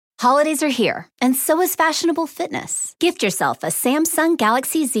Holidays are here, and so is fashionable fitness. Gift yourself a Samsung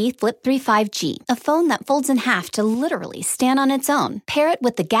Galaxy Z Flip 3 5G, a phone that folds in half to literally stand on its own. Pair it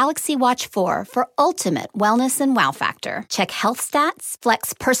with the Galaxy Watch 4 for ultimate wellness and wow factor. Check health stats,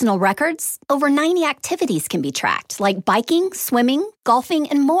 flex personal records. Over 90 activities can be tracked, like biking, swimming, golfing,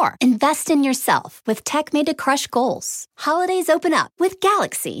 and more. Invest in yourself with tech made to crush goals. Holidays open up with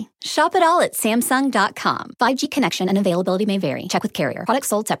Galaxy. Shop it all at Samsung.com. 5G connection and availability may vary. Check with carrier. Products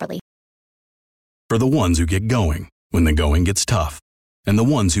sold separately. For the ones who get going when the going gets tough, and the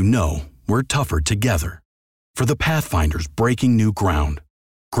ones who know we're tougher together. For the Pathfinders breaking new ground,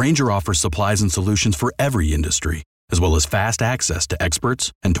 Grainger offers supplies and solutions for every industry, as well as fast access to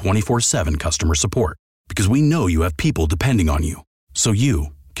experts and 24/7 customer support. Because we know you have people depending on you, so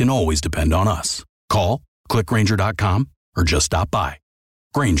you can always depend on us. Call, click Grainger.com, or just stop by.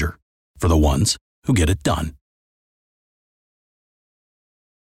 Grainger, for the ones who get it done.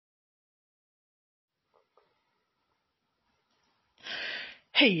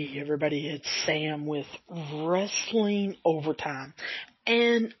 Hey everybody, it's Sam with Wrestling Overtime,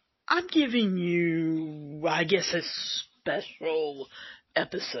 and I'm giving you, I guess, a special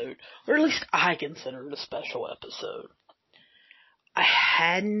episode, or at least I consider it a special episode. I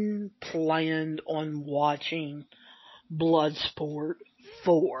hadn't planned on watching Bloodsport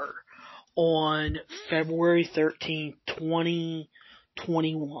 4 on February 13th,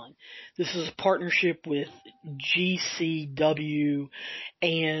 2021. This is a partnership with GCW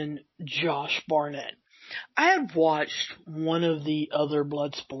and Josh Barnett. I had watched one of the other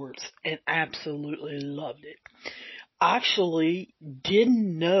Bloodsports and absolutely loved it. I actually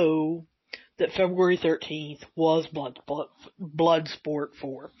didn't know that February 13th was Bloodsport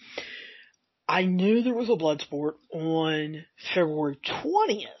 4. I knew there was a Bloodsport on February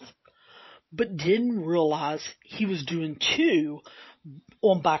 20th, but didn't realize he was doing two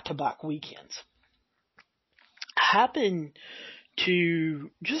on back-to-back weekends. I happened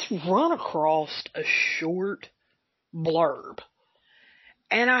to just run across a short blurb,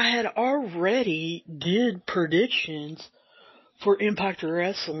 and I had already did predictions for Impact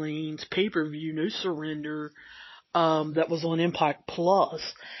Wrestling's pay-per-view No Surrender that was on Impact Plus,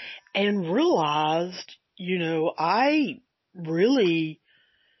 and realized, I really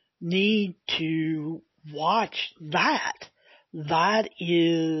need to watch that. That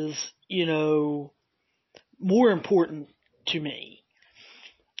is, more important to me.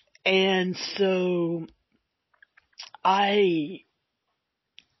 And so I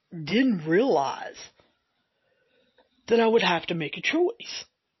didn't realize that I would have to make a choice.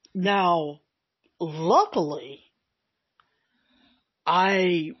 Now, luckily,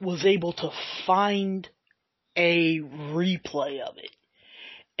 I was able to find a replay of it.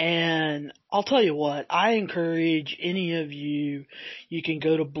 And I'll tell you what, I encourage any of you can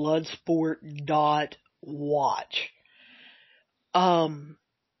go to bloodsport.watch.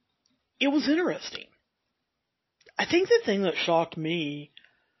 It was interesting. I think the thing that shocked me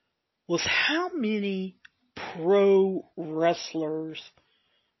was how many pro wrestlers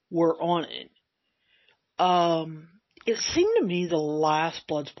were on it. It seemed to me the last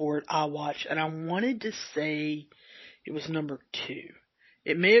Bloodsport I watched, and I wanted to say it was number 2.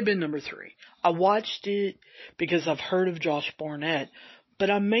 It may have been number 3. I watched it because I've heard of Josh Barnett,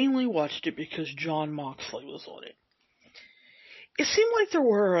 but I mainly watched it because Jon Moxley was on it. It seemed like there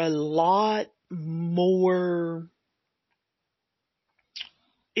were a lot more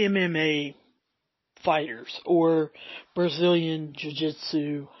MMA fighters or Brazilian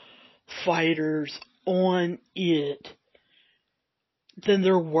Jiu-Jitsu fighters on it than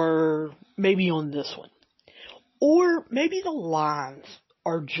there were maybe on this one. Or maybe the lines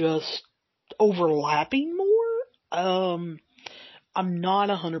are just overlapping more. I'm not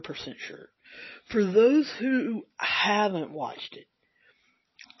 100% sure. For those who haven't watched it,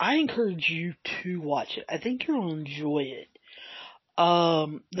 I encourage you to watch it. I think you'll enjoy it.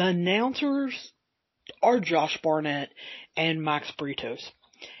 The announcers are Josh Barnett and Max Britos.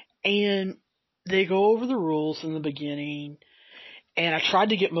 And they go over the rules in the beginning, and I tried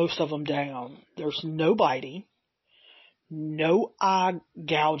to get most of them down. There's no biting, no eye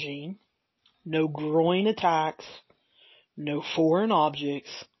gouging, no groin attacks, no foreign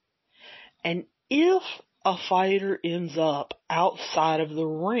objects, and if a fighter ends up outside of the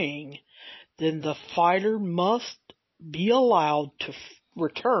ring, then the fighter must be allowed to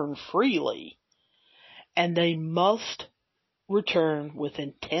return freely, and they must return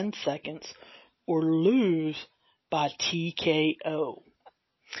within 10 seconds or lose by TKO.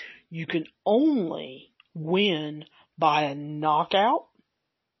 You can only win by a knockout,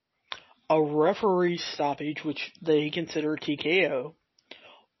 a referee stoppage, which they consider TKO,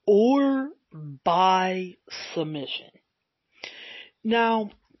 or by submission.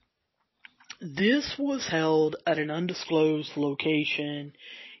 Now, this was held at an undisclosed location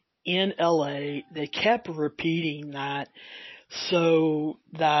in LA. They kept repeating that so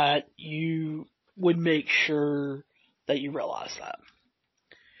that you would make sure that you realize that.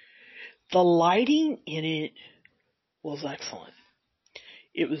 The lighting in it was excellent.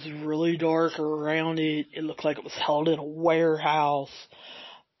 It was really dark around it. It looked like it was held in a warehouse.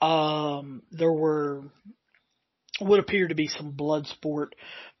 There were what appeared to be some Bloodsport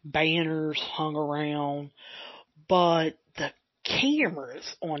banners hung around, but the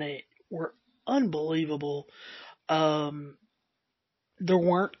cameras on it were unbelievable. There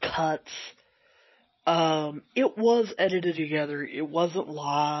weren't cuts. It was edited together. It wasn't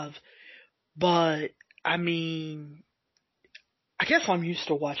live, but I mean, I guess I'm used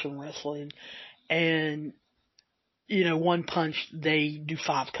to watching wrestling, and one punch they do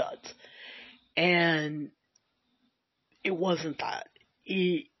 5 cuts, and it wasn't that.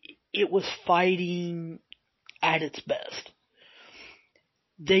 It was fighting at its best.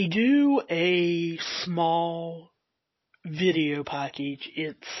 They do a small video package.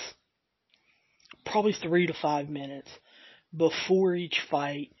 It's probably 3 to 5 minutes before each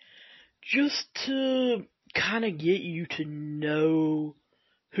fight, just to kind of get you to know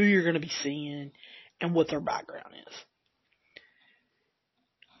who you're going to be seeing and what their background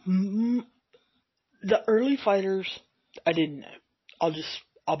is. The early fighters, I didn't know.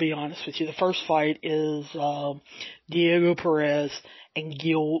 I'll be honest with you. The first fight is Diego Perez and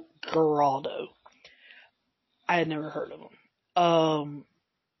Gil Geraldo. I had never heard of them.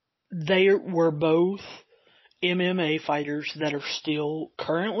 They were both MMA fighters that are still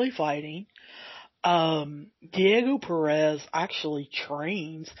currently fighting. Diego Perez actually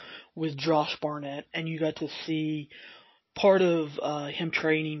trains with Josh Barnett, and you got to see part of him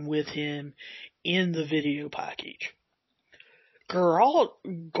training with him in the video package. Garrado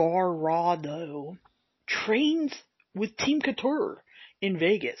trains with Team Couture in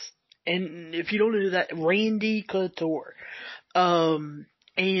Vegas. And if you don't know that, Randy Couture. And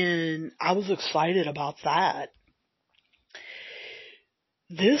I was excited about that.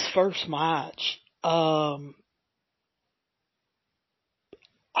 This first match, I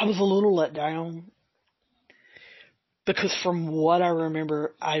was a little let down because from what I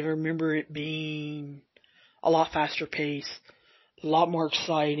remember it being a lot faster paced, a lot more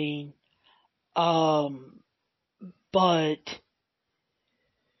exciting, but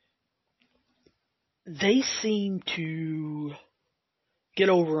they seem to get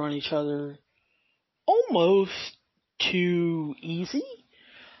over on each other almost too easy.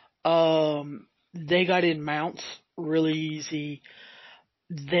 They got in mounts really easy.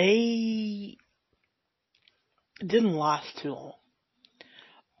 They didn't last too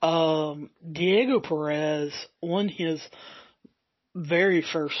long. Diego Perez, on his very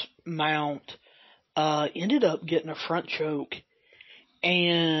first mount, ended up getting a front choke,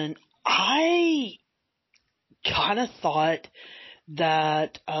 and I kind of thought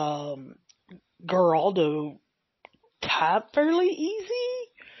that Geraldo tapped fairly easy.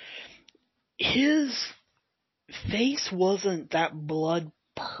 His face wasn't that blood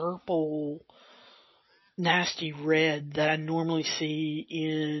purple, nasty red that I normally see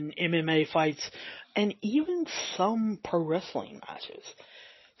in MMA fights and even some pro wrestling matches.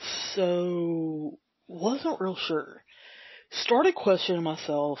 So, wasn't real sure. Started questioning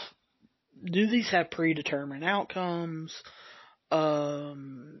myself, do these have predetermined outcomes?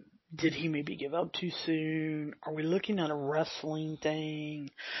 Did he maybe give up too soon? Are we looking at a wrestling thing?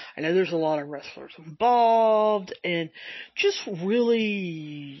 I know there's a lot of wrestlers involved, and just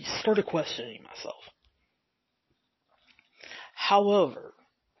really started questioning myself. However,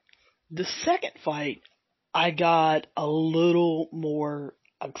 the second fight, I got a little more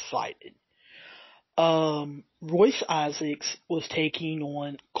excited. Royce Isaacs was taking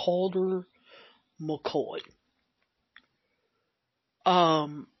on Calder McCoy.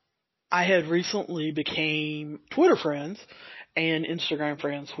 I had recently became Twitter friends and Instagram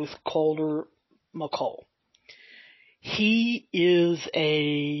friends with Calder McCoy. He is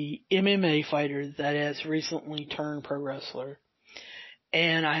a MMA fighter that has recently turned pro wrestler,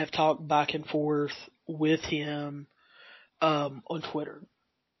 and I have talked back and forth with him on Twitter.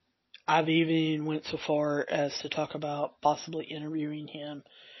 I've even went so far as to talk about possibly interviewing him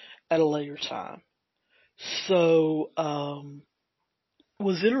at a later time. So,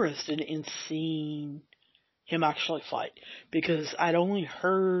 was interested in seeing him actually fight because I'd only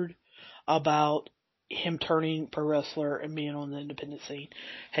heard about him turning pro wrestler and being on the independent scene.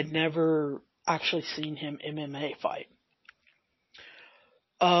 Had never actually seen him MMA fight.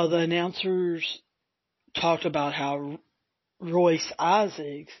 The announcers talked about how Royce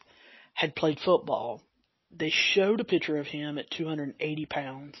Isaacs had played football. They showed a picture of him at 280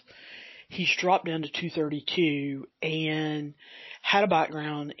 pounds. He's dropped down to 232 and had a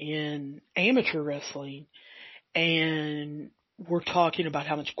background in amateur wrestling, and we're talking about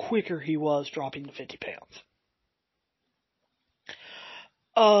how much quicker he was dropping to 50 pounds.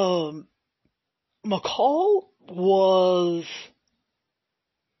 McCall was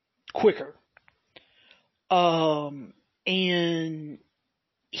quicker. And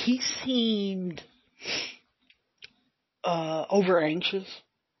he seemed over anxious,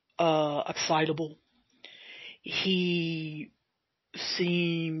 excitable. He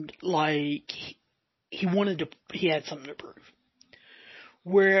seemed like he had something to prove.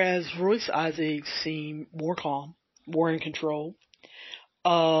 Whereas Royce Isaacs seemed more calm, more in control.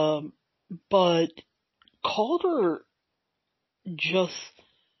 But Calder just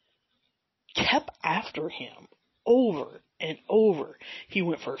kept after him over and over. He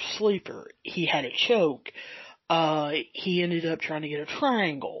went for a sleeper. He had a choke. He ended up trying to get a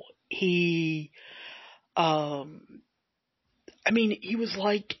triangle. He was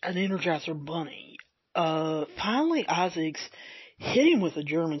like an Energizer bunny. Finally, Isaacs hit him with a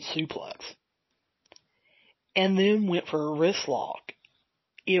German suplex and then went for a wrist lock.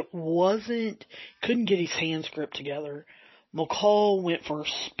 Couldn't get his hands gripped together. McCall went for a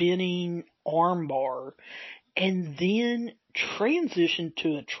spinning armbar and then transitioned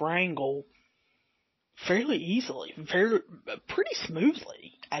to a triangle fairly easily, pretty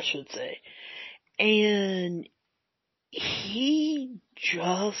smoothly, I should say. And he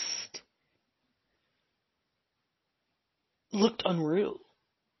just looked unreal.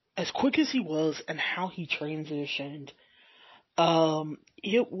 As quick as he was and how he transitioned,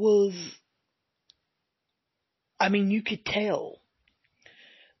 you could tell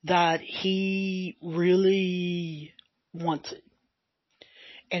that he really wants it.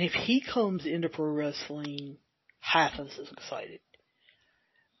 And if he comes into pro wrestling half as excited,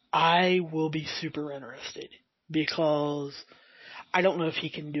 I will be super interested, because I don't know if he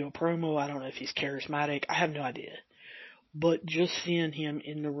can do a promo. I don't know if he's charismatic. I have no idea. But just seeing him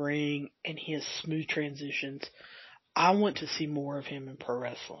in the ring and his smooth transitions, I want to see more of him in pro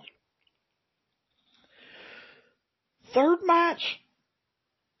wrestling. Third match,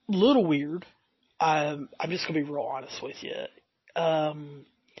 little weird. I'm just going to be real honest with you.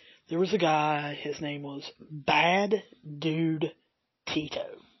 There was a guy, his name was Bad Dude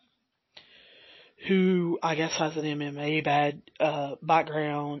Tito, who I guess has an MMA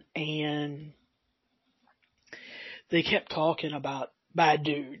background, and they kept talking about Bad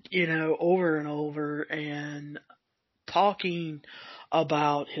Dude, over and over, and talking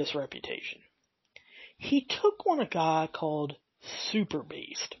about his reputation. He took on a guy called Super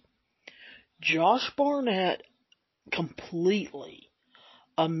Beast. Josh Barnett completely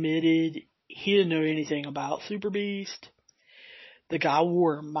admitted he didn't know anything about Super Beast. The guy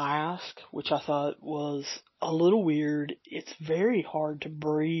wore a mask, which I thought was a little weird. It's very hard to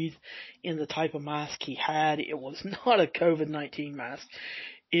breathe in the type of mask he had. It was not a COVID-19 mask.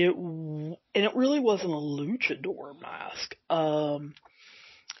 It really wasn't a luchador mask.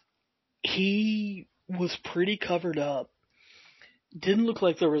 He was pretty covered up. Didn't look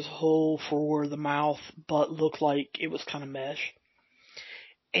like there was a hole for the mouth, but looked like it was kind of mesh.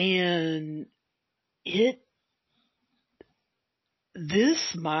 And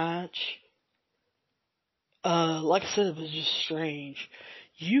this match, like I said, it was just strange.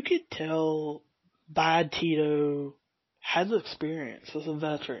 You could tell Bad Tito had the experience as a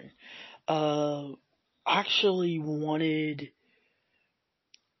veteran. Actually wanted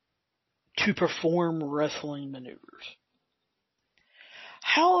to perform wrestling maneuvers.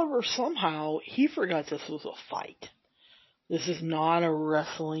 However, somehow he forgot this was a fight. This is not a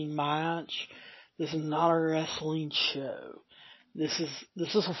wrestling match. This is not a wrestling show. This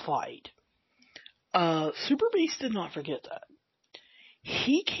is a fight. Super Beast did not forget that.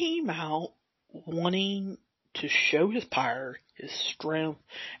 He came out wanting to show his power, his strength,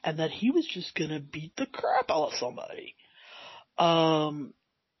 and that he was just gonna beat the crap out of somebody.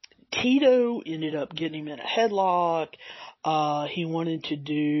 Tito ended up getting him in a headlock. He wanted to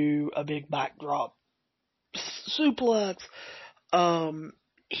do a big backdrop suplex.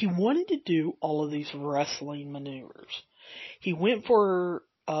 He wanted to do all of these wrestling maneuvers. He went for,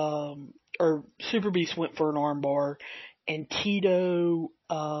 Super Beast went for an armbar, and Tito,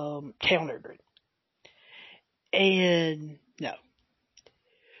 countered it. And, no.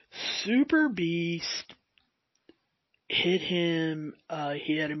 Super Beast hit him,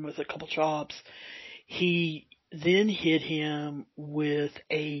 he hit him with a couple chops. He then hit him with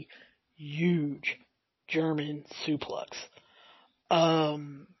a huge German suplex.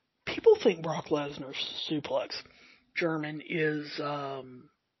 People think Brock Lesnar's suplex German is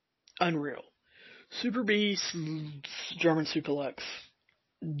unreal. Super Beast's German suplex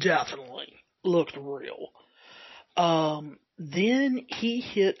definitely looked real. Then he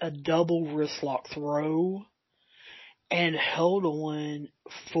hit a double wristlock throw and held on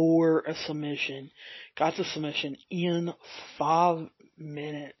for a submission. Got the submission in 5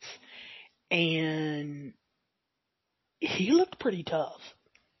 minutes. And he looked pretty tough.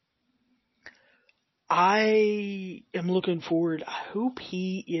 I am looking forward. I hope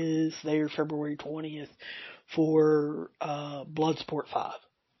he is there February 20th for Bloodsport 5.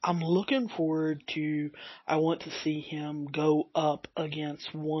 I'm looking forward I want to see him go up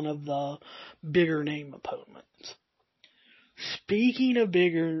against one of the bigger name opponents. Speaking of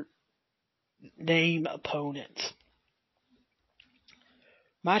bigger name opponents,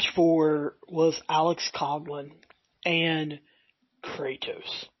 match 4 was Alex Coughlin and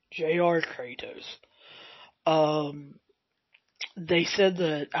Kratos, J.R. Kratos. They said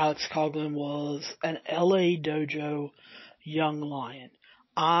that Alex Coughlin was an LA Dojo young lion.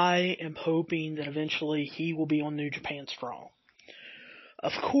 I am hoping that eventually he will be on New Japan Strong.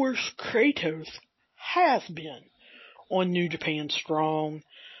 Of course, Kratos has been on New Japan Strong,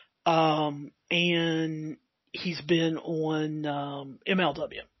 and he's been on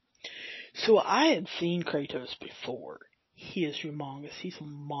MLW. So I had seen Kratos before. He is humongous. He's a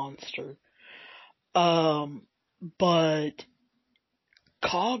monster. But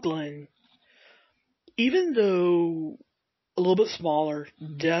Coughlin, even though a little bit smaller,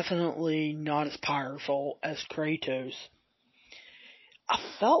 definitely not as powerful as Kratos, I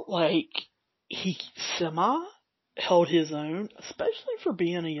felt like he held his own, especially for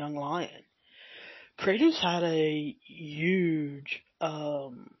being a young lion. Kratos had a huge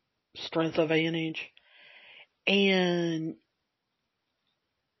strength advantage, and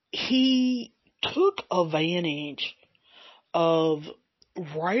he took advantage of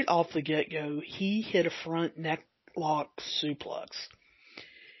right off the get-go. He hit a front neck lock suplex.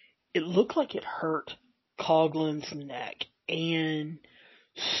 It looked like it hurt Coughlin's neck, and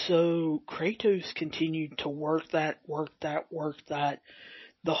so Kratos continued to work that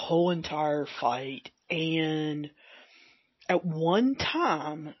the whole entire fight, and at one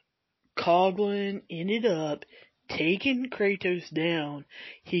time, Coughlin ended up taking Kratos down.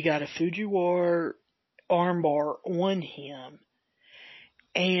 He got a Fujiwara armbar on him,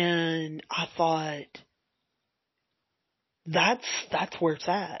 and I thought, that's where it's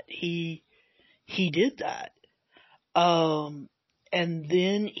at. He did that. And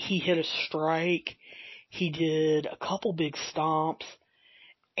then he hit a strike. He did a couple big stomps,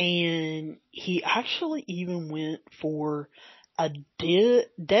 and he actually even went for a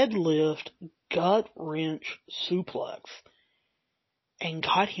deadlift gut wrench suplex and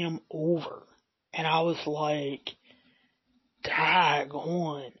got him over. And I was like,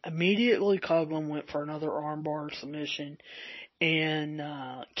 daggone. Immediately Coughlin went for another armbar submission, and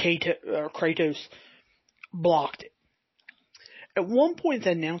Kratos blocked it. At one point,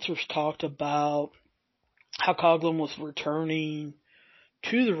 the announcers talked about how Coughlin was returning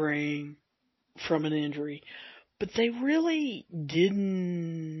to the ring from an injury, but they really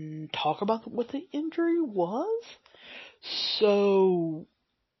didn't talk about what the injury was. So,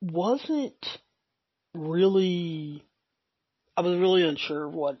 I was really unsure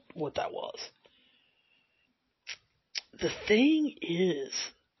what that was. The thing is,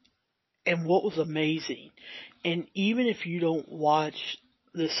 and what was amazing, and even if you don't watch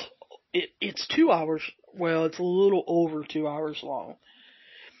this, it's 2 hours, well, it's a little over 2 hours long.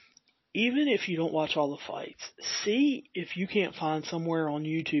 Even if you don't watch all the fights, see if you can't find somewhere on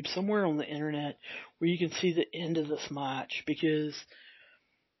YouTube, somewhere on the internet, where you can see the end of this match, because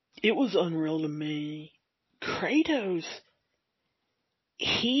it was unreal to me. Kratos,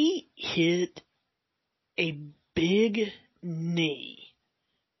 he hit a big knee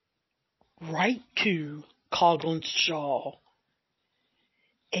right to Coughlin's jaw,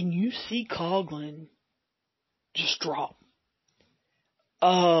 and you see Coughlin just drop.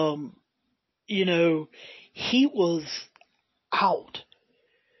 He was out.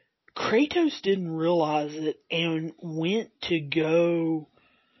 Kratos didn't realize it and went to go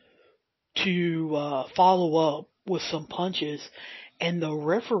to follow up with some punches, and the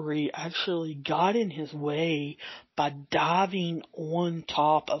referee actually got in his way by diving on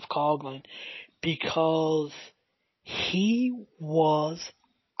top of Coughlin because he was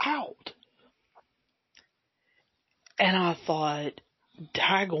out. And I thought,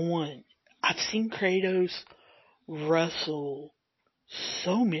 daggone, I've seen Kratos wrestle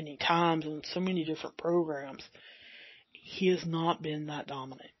so many times on so many different programs, he has not been that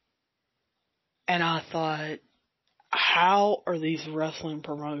dominant. And I thought, how are these wrestling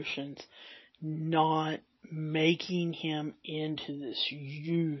promotions not making him into this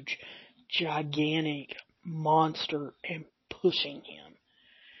huge, gigantic monster and pushing him?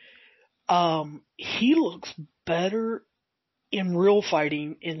 He looks better in real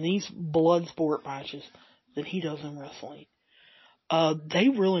fighting in these Bloodsport matches than he does in wrestling. They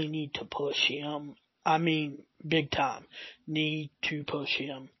really need to push him. I mean, big time. Need to push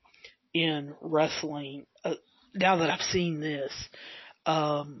him in wrestling. Now that I've seen this,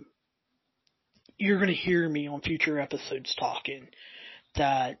 you're going to hear me on future episodes talking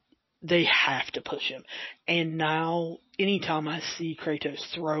that they have to push him. And now, anytime I see Kratos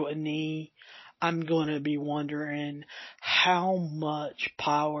throw a knee, I'm going to be wondering how much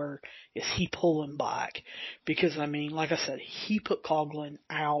power is he pulling back. Because, I mean, like I said, he put Coughlin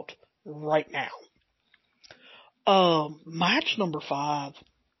out right now. Match number 5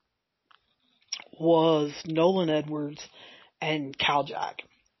 was Nolan Edwards and Cal Jack.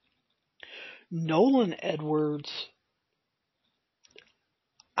 Nolan Edwards,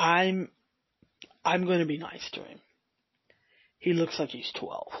 I'm going to be nice to him. He looks like he's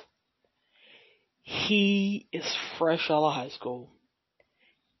 12. He is fresh out of high school.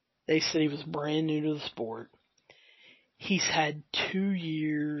 They said he was brand new to the sport. He's had 2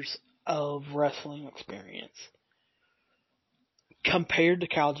 years of wrestling experience. Compared to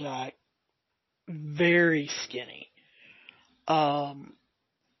Cal Jack, very skinny.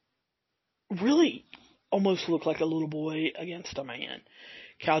 Really almost looked like a little boy against a man.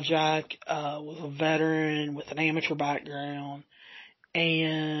 Cal Jack was a veteran with an amateur background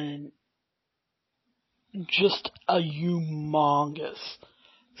and just a humongous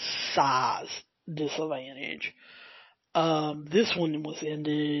size disadvantage. This one was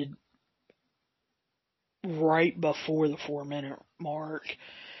ended right before the 4-minute mark.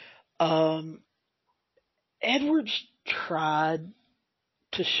 Edwards tried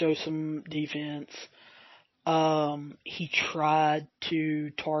to show some defense. He tried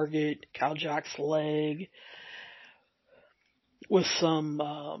to target Cal Jack's leg with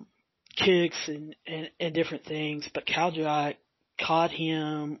some kicks and different things, but Cal Jack caught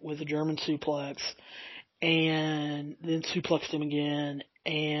him with a German suplex and then suplexed him again,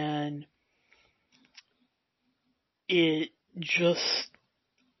 and it just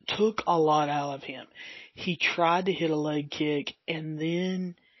took a lot out of him. He tried to hit a leg kick, and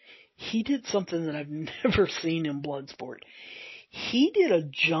then he did something that I've never seen in Bloodsport. He did a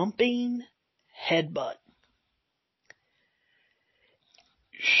jumping headbutt.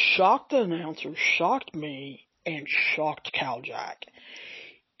 Shocked the announcer, shocked me, and shocked Cal Jack.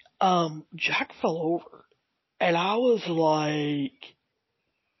 Jack fell over, and I was like,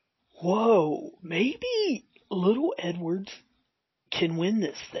 whoa, maybe little Edwards can win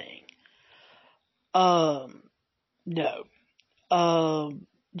this thing. No.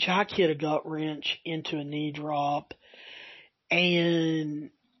 Jack hit a gut wrench into a knee drop, and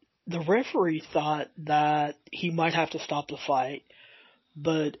the referee thought that he might have to stop the fight,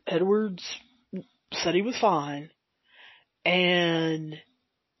 but Edwards said he was fine, and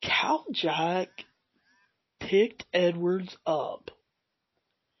Cal Jack picked Edwards up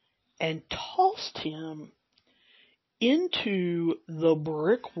and tossed him into the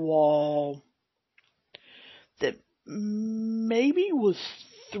brick wall that maybe was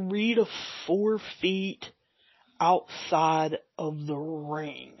 3 to 4 feet outside of the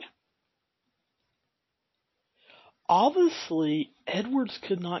ring. Obviously, Edwards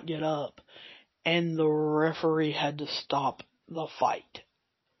could not get up, and the referee had to stop the fight.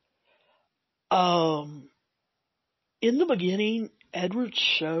 In the beginning, Edwards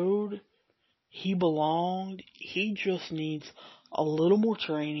showed he belonged. He just needs a little more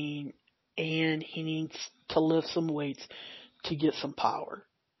training, and he needs to lift some weights to get some power.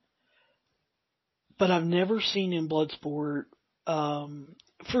 But I've never seen in Bloodsport,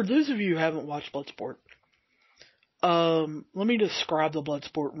 for those of you who haven't watched Bloodsport, let me describe the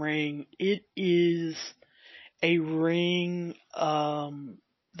Bloodsport ring. It is a ring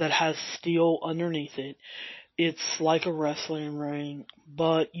that has steel underneath it. It's like a wrestling ring,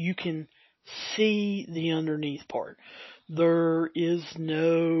 but you can see the underneath part. There is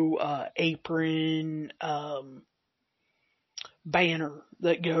no apron banner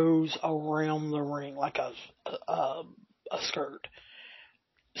that goes around the ring like a skirt.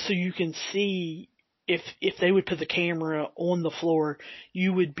 So you can see, if they would put the camera on the floor,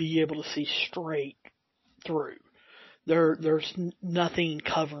 you would be able to see straight through. There's nothing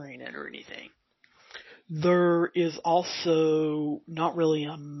covering it or anything. There is also not really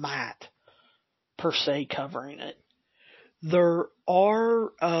a mat per se covering it. There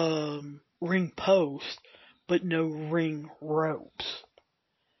are ring posts, but no ring ropes.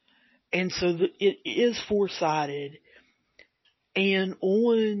 And so it is four-sided. And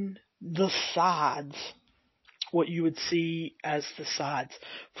on the sides, what you would see as the sides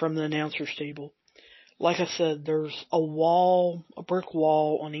from the announcer's table, like I said, there's a brick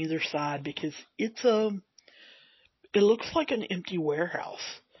wall on either side because it looks like an empty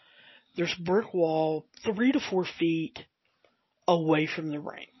warehouse. There's a brick wall 3 to 4 feet away from the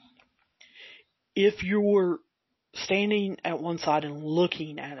ring. If you're standing at one side and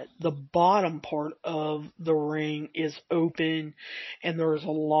looking at it, the bottom part of the ring is open and there's a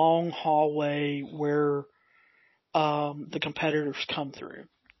long hallway where the competitors come through.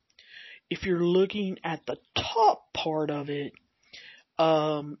 If you're looking at the top part of it,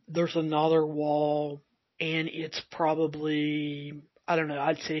 there's another wall, and it's probably, I don't know,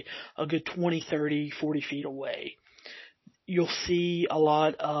 I'd say a good 20, 30, 40 feet away. You'll see a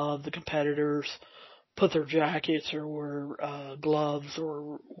lot of the competitors put their jackets or gloves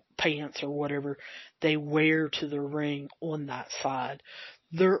or pants or whatever they wear to the ring on that side.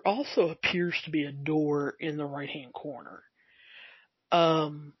 There also appears to be a door in the right-hand corner.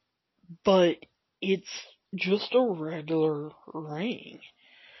 But it's just a regular ring.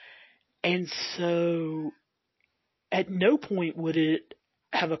 And so at no point would it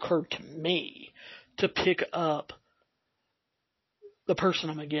have occurred to me to pick up the person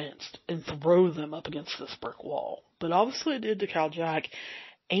I'm against and throw them up against this brick wall. But obviously it did to Cal Jack.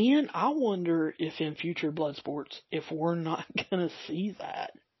 And I wonder if in future Bloodsports, if we're not going to see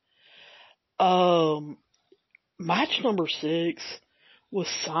that. Match number 6 was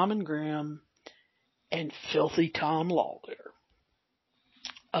Simon Graham and Filthy Tom Lawler.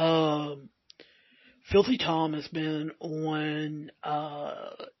 Filthy Tom has been on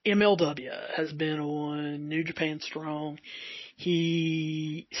MLW, has been on New Japan Strong.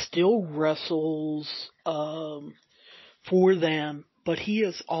 He still wrestles for them, but he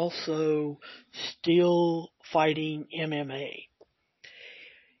is also still fighting MMA.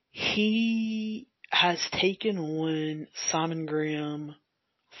 He has taken on Simon Graham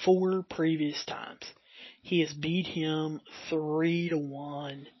 4 previous times. He has beat him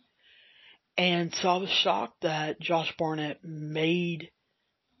 3-1. And so I was shocked that Josh Barnett made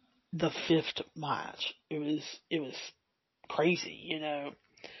the 5th match. It was crazy, you know.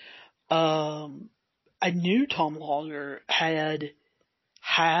 I knew Tom Lawler had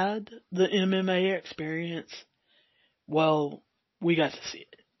the MMA experience. Well, we got to see it.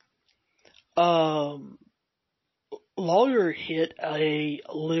 Lawler hit a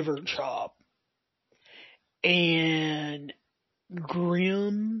liver chop, and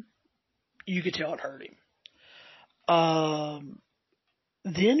Grimm, you could tell it hurt him.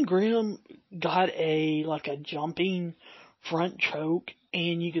 Then Grimm got a jumping front choke,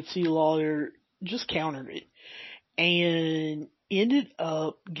 and you could see Lawler just countered it, and ended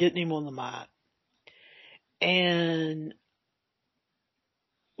up getting him on the mat. And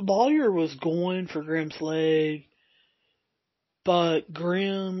Lawler was going for Grimm's leg, but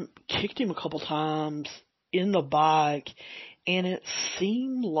Grimm kicked him a couple times in the back, and it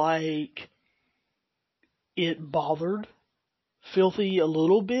seemed like it bothered Filthy a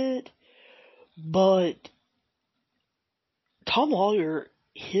little bit, but Tom Lawler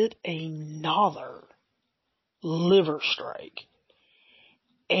hit another liver strike,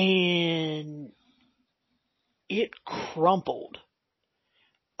 and it crumpled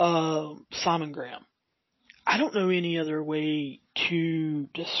Simon Graham. I don't know any other way to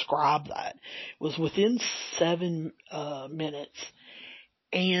describe that. It was within 7 minutes,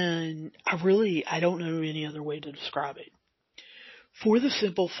 and I don't know any other way to describe it. For the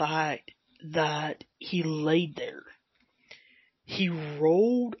simple fact that he laid there. He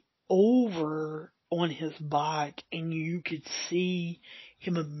rolled over on his back, and you could see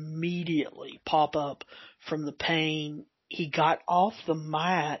him immediately pop up from the pain. He got off the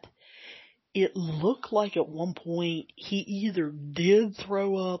mat. It looked like at one point he either did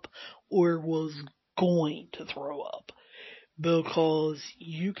throw up or was going to throw up, because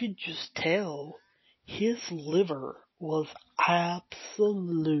you could just tell his liver was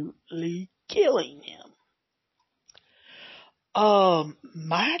absolutely killing him.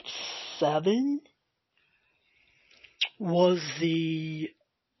 Match 7 was the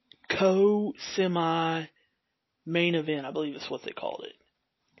co-semi main event, I believe is what they called it.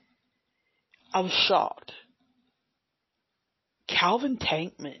 I was shocked. Calvin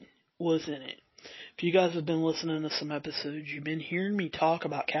Tankman was in it. If you guys have been listening to some episodes, you've been hearing me talk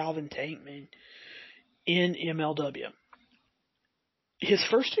about Calvin Tankman. in MLW. His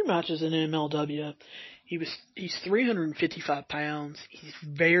first 2 matches in MLW, he's 355 pounds. He's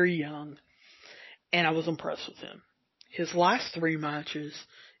very young, and I was impressed with him. His last 3 matches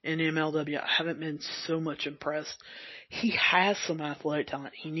in MLW, I haven't been so much impressed. He has some athletic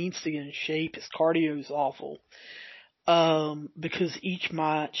talent. He needs to get in shape. His cardio is awful. Because each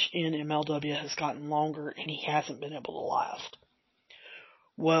match in MLW has gotten longer and he hasn't been able to last.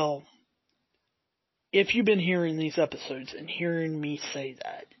 Well, if you've been hearing these episodes and hearing me say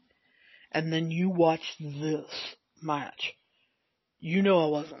that, and then you watch this match, you know I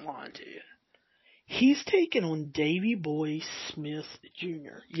wasn't lying to you. He's taken on Davey Boy Smith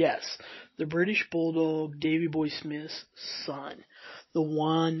Jr. Yes, the British Bulldog, Davey Boy Smith's son. The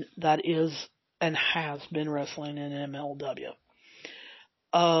one that is and has been wrestling in MLW.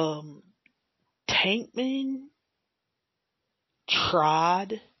 Tankman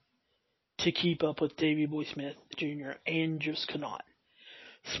tried to keep up with Davey Boy Smith Jr. and just could not.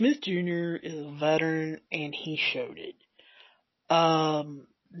 Smith Jr. is a veteran and he showed it.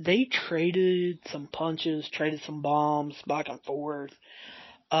 They traded some punches, traded some bombs back and forth.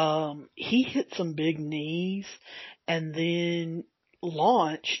 He hit some big knees and then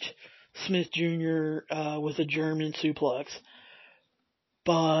launched Smith Jr. With a German suplex.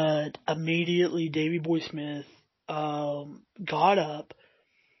 But immediately Davey Boy Smith got up.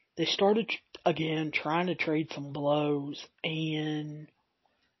 They started again trying to trade some blows, and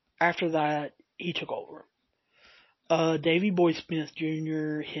after that he took over. Davey Boy Smith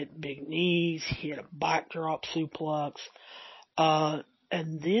Jr. hit big knees, hit a backdrop suplex, and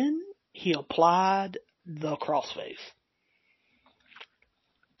then he applied the crossface.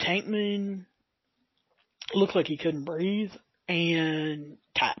 Tankman looked like he couldn't breathe and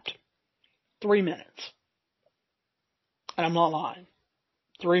tapped. 3 minutes. And I'm not lying.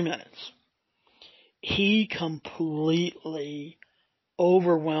 3 minutes. He completely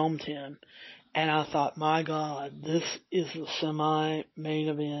overwhelmed him. And I thought, my God, this is the semi-main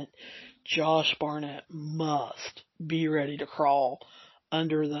event. Josh Barnett must be ready to crawl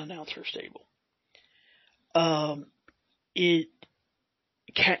under the announcer's table.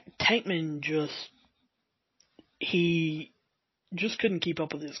 Tankman he just couldn't keep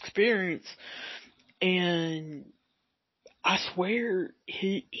up with his experience, and I swear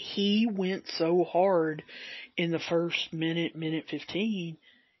he went so hard in the first minute 15,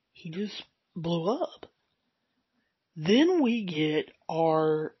 he just blew up. Then we get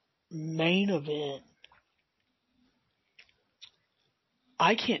our main event.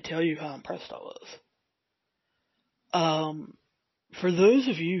 I can't tell you how impressed I was. For those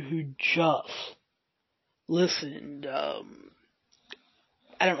of you who just listened, I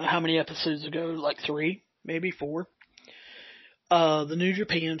don't know how many episodes ago, like 3, maybe 4, the New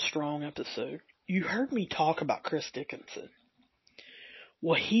Japan Strong episode, you heard me talk about Chris Dickinson.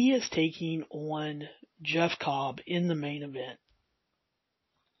 Well, he is taking on Jeff Cobb in the main event.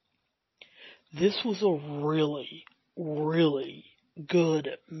 This was a really, really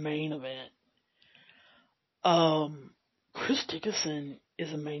good main event. Chris Dickinson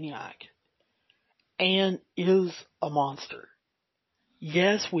is a maniac and is a monster.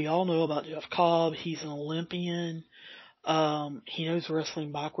 Yes, we all know about Jeff Cobb. He's an Olympian. He knows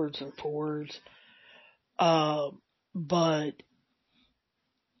wrestling backwards and forwards. But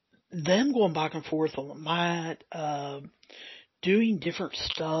them going back and forth on the mat, doing different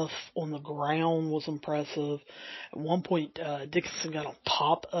stuff on the ground was impressive. At one point, Dickinson got on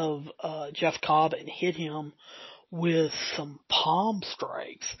top of Jeff Cobb and hit him with some palm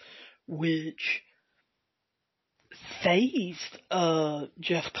strikes, which phased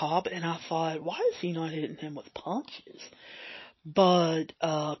Jeff Cobb, and I thought, why is he not hitting him with punches? But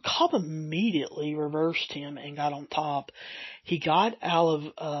Cobb immediately reversed him and got on top. He got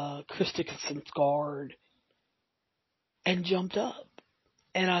out of Chris Dickinson's guard and jumped up.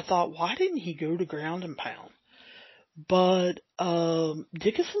 And I thought, why didn't he go to ground and pound? But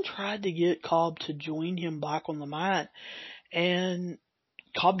Dickinson tried to get Cobb to join him back on the mat, and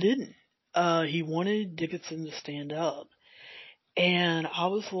Cobb didn't. He wanted Dickinson to stand up. And I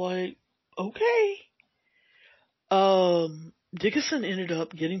was like, okay. Dickinson ended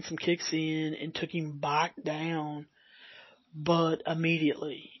up getting some kicks in and took him back down, but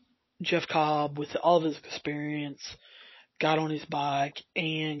immediately Jeff Cobb, with all of his experience, got on his back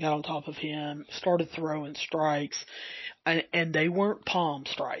and got on top of him, started throwing strikes, and they weren't palm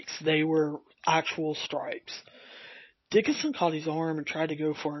strikes, they were actual strikes. Dickinson caught his arm and tried to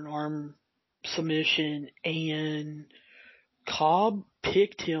go for an arm submission, and Cobb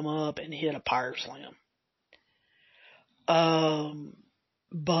picked him up and hit a power slam.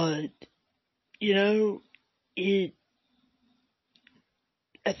 But you know,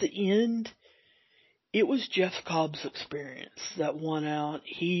 at the end, it was Jeff Cobb's experience that won out.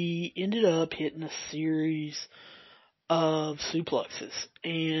 He ended up hitting a series of suplexes,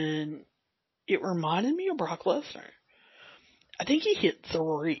 and it reminded me of Brock Lesnar. I think he hit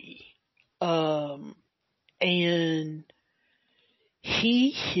 3. And he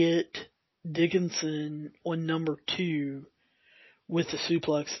hit Dickinson on number 2 with the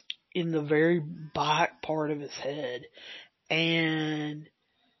suplex in the very back part of his head. And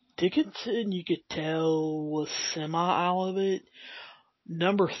Dickinson, you could tell, was semi out of it.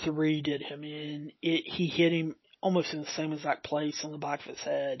 Number 3 did him in. He hit him almost in the same exact place on the back of his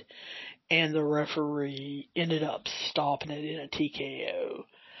head. And the referee ended up stopping it in a TKO.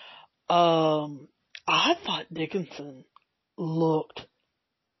 I thought Dickinson looked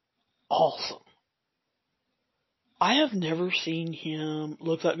awesome. I have never seen him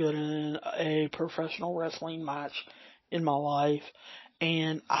look that good in a professional wrestling match in my life,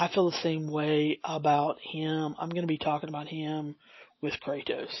 and I feel the same way about him. I'm going to be talking about him with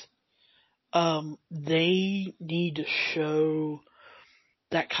Kratos. They need to show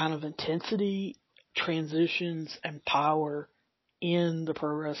that kind of intensity, transitions, and power in the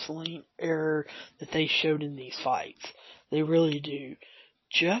pro wrestling era that they showed in these fights. They really do.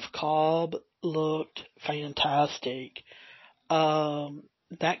 Jeff Cobb looked fantastic.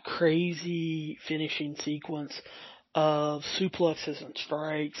 That crazy finishing sequence of suplexes and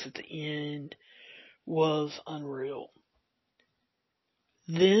strikes at the end was unreal.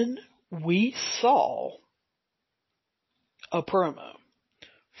 Then we saw a promo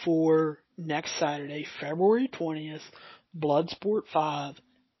for next Saturday, February 20th, Bloodsport 5,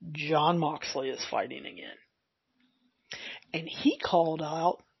 Jon Moxley is fighting again. And he called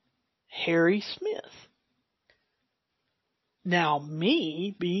out Harry Smith. Now,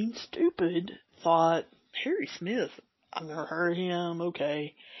 me, being stupid, thought, Harry Smith, I've never heard of him,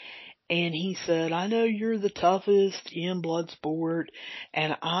 okay. And he said, I know you're the toughest in Bloodsport,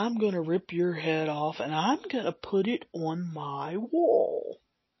 and I'm going to rip your head off, and I'm going to put it on my wall.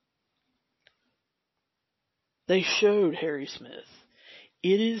 They showed Harry Smith.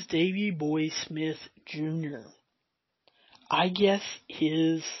 It is Davey Boy Smith Jr. I guess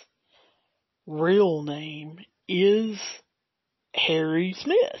his real name is Harry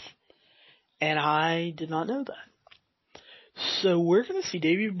Smith. And I did not know that. So we're going to see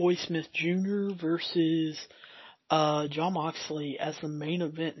Davey Boy Smith Jr. versus Jon Moxley as the main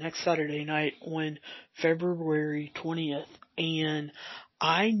event next Saturday night on February 20th. And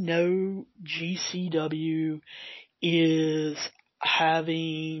I know GCW is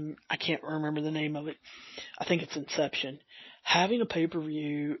having, I can't remember the name of it, I think it's Inception, having a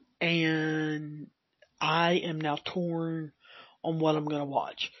pay-per-view, and I am now torn on what I'm going to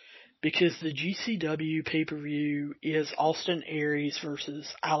watch. Because the GCW pay-per-view is Austin Aries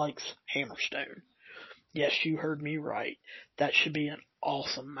versus Alex Hammerstone. Yes, you heard me right. That should be an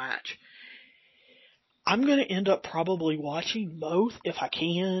awesome match. I'm going to end up probably watching both if I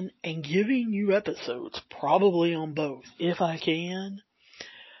can, and giving you episodes probably on both if I can.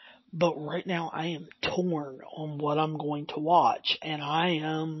 But right now I am torn on what I'm going to watch, and I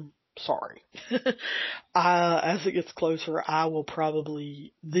am sorry. As it gets closer, I will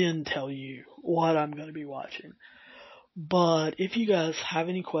probably then tell you what I'm going to be watching. But if you guys have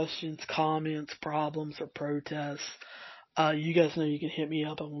any questions, comments, problems, or protests, you guys know you can hit me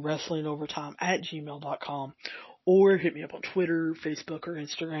up on wrestlingovertime@gmail.com, or hit me up on Twitter, Facebook, or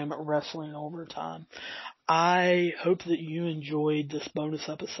Instagram at wrestlingovertime. I hope that you enjoyed this bonus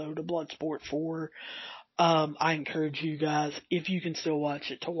episode of Bloodsport 4. I encourage you guys, if you can still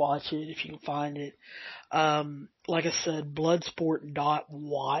watch it, to watch it if you can find it. Like I said,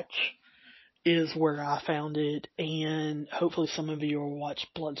 bloodsport.watch is where I found it, and hopefully some of you will watch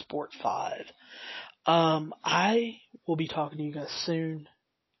Bloodsport 5. I will be talking to you guys soon,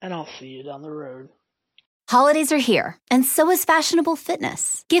 and I'll see you down the road. Holidays are here, and so is fashionable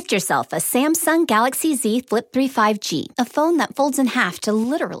fitness. Gift yourself a Samsung Galaxy Z Flip 3 5G, a phone that folds in half to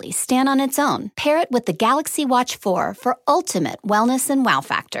literally stand on its own. Pair it with the Galaxy Watch 4 for ultimate wellness and wow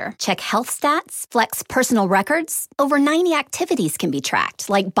factor. Check health stats, flex personal records. Over 90 activities can be tracked,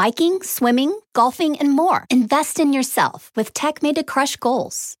 like biking, swimming, golfing, and more. Invest in yourself with tech made to crush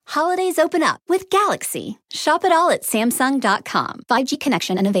goals. Holidays open up with Galaxy. Shop it all at Samsung.com. 5G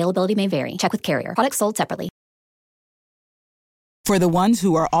connection and availability may vary. Check with carrier. Products sold separately. For the ones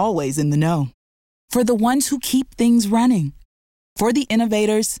who are always in the know. For the ones who keep things running. For the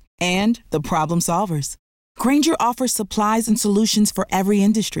innovators and the problem solvers. Grainger offers supplies and solutions for every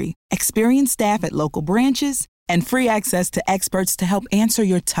industry. Experienced staff at local branches and free access to experts to help answer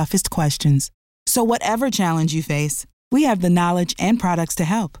your toughest questions. So whatever challenge you face, we have the knowledge and products to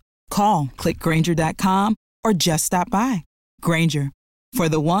help. Call, clickgrainger.com, or just stop by. Grainger, for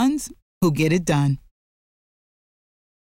the ones who get it done.